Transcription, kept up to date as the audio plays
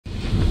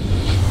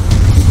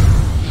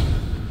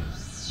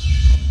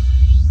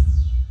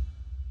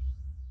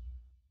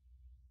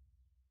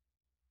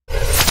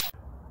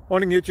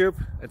Morning YouTube,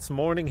 it's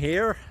morning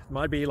here. It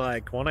might be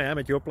like 1 a.m.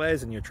 at your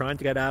place and you're trying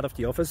to get out of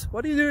the office.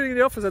 What are you doing in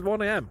the office at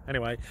 1 a.m?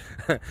 Anyway,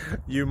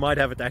 you might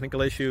have a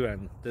technical issue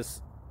and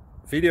this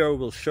video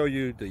will show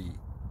you the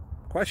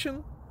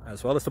question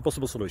as well as the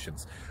possible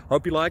solutions.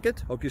 Hope you like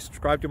it, hope you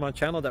subscribe to my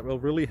channel. That will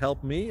really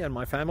help me and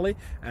my family,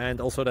 and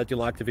also that you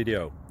like the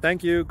video.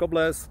 Thank you, God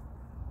bless.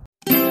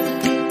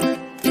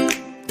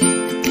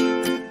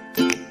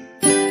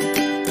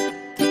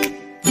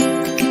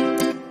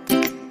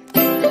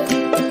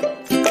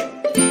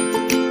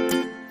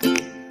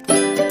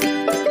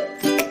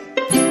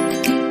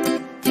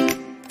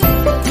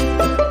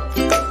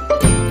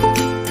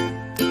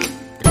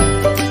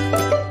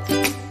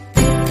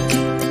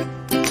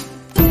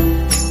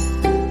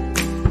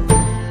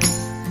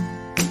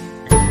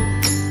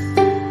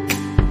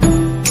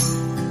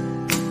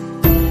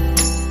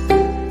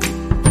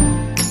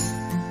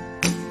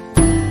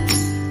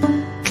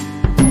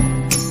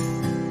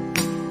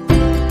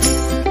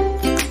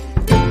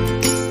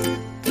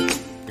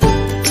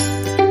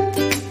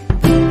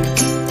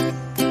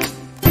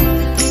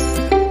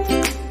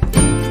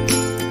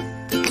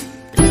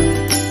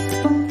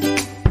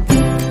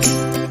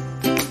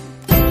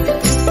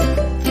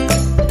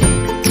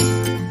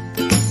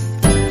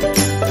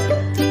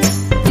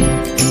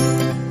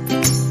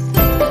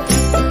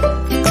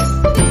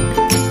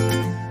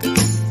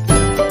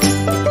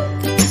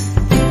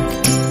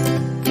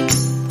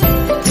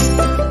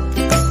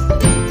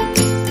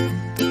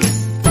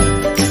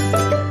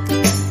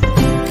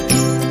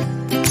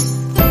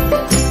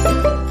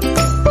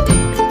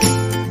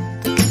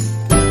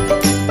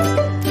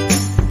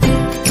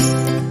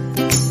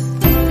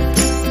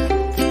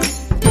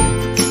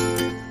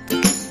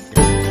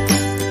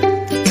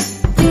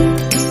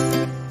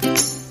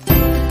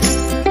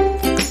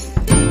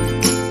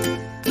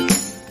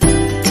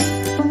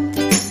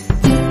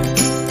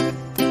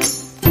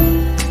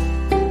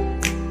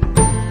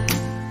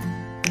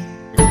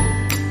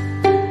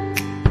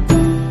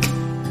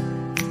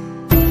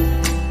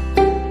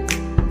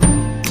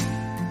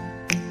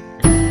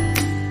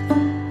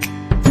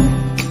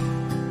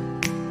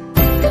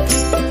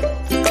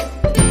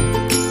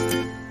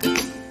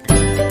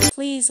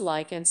 Please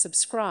like and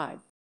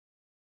subscribe.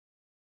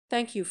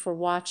 Thank you for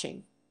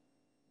watching.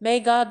 May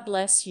God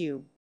bless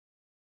you.